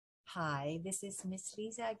Hi, this is Miss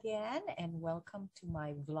Lisa again, and welcome to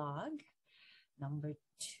my vlog, number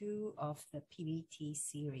 2 of the PBT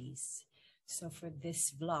series. So for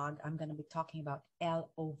this vlog, I'm going to be talking about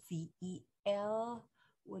L.O.V.E. L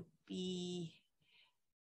would be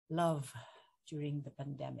love during the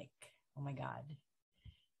pandemic. Oh my God.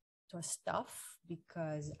 It was tough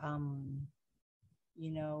because,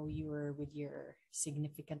 you were with your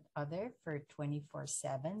significant other for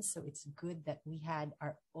 24/7. So it's good that we had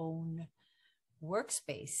our own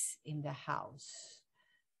workspace in the house.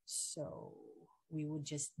 So we would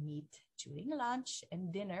just meet during lunch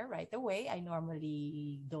and dinner right away. I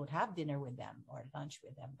normally don't have dinner with them or lunch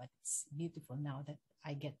with them, but it's beautiful now that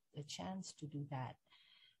I get the chance to do that.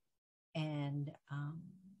 And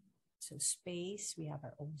so space, we have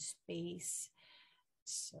our own space.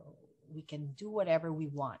 So we can do whatever we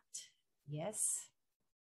want. Yes.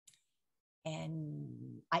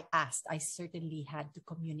 And I certainly had to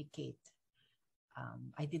communicate.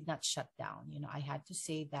 I did not shut down. I had to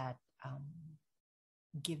say that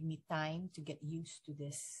give me time to get used to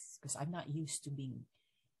this because I'm not used to being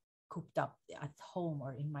cooped up at home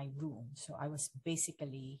or in my room. So I was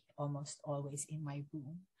basically almost always in my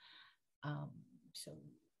room. So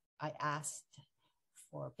I asked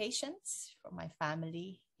for patience from my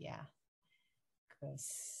family. Yeah,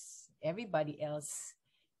 because everybody else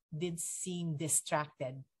did seem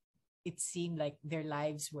distracted. It seemed like their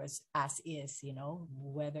lives was as is,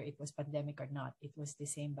 whether it was pandemic or not, it was the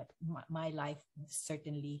same. But my life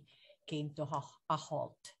certainly came to a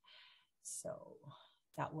halt. So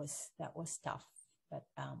that was tough. But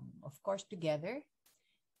of course, together,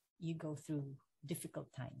 you go through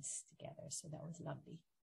difficult times together. So that was lovely.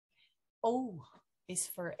 O is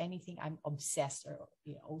for anything I'm obsessed or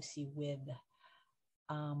OC with.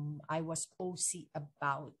 I was OC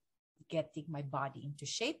about getting my body into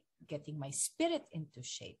shape, getting my spirit into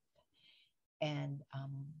shape, and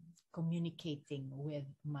communicating with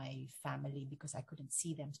my family because I couldn't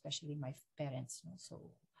see them, especially my parents.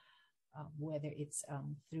 So whether it's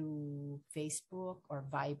through Facebook or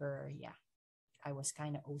Viber, yeah, I was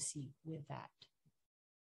kind of OC with that.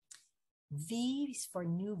 V is for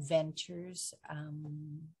new ventures.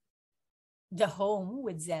 The home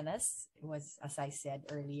with Zenas was, as I said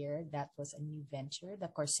earlier, that was a new venture. The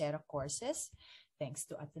Coursera courses, thanks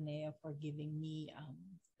to Ateneo for giving me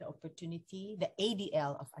the opportunity. The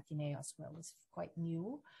ADL of Ateneo as well was quite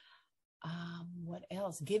new. What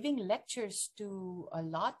else? Giving lectures to a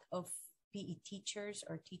lot of PE teachers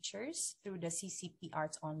or teachers through the CCP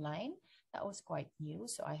Arts Online. That was quite new.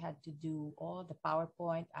 So I had to do all the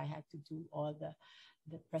PowerPoint. I had to do all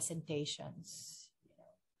the presentations.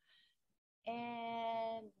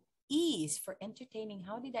 And E is for entertaining.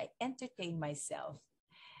 How did I entertain myself?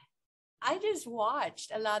 I just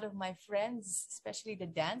watched a lot of my friends, especially the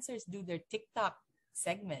dancers, do their TikTok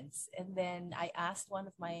segments. And then I asked one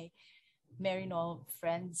of my Marinol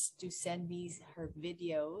friends to send me her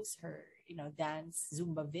videos, her dance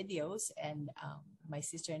Zumba videos, and my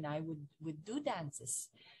sister and I would do dances,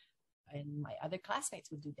 and my other classmates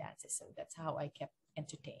would do dances. So that's how I kept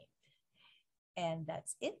entertained. And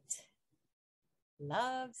that's it.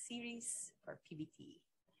 Love series for PBT.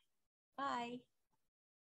 Bye.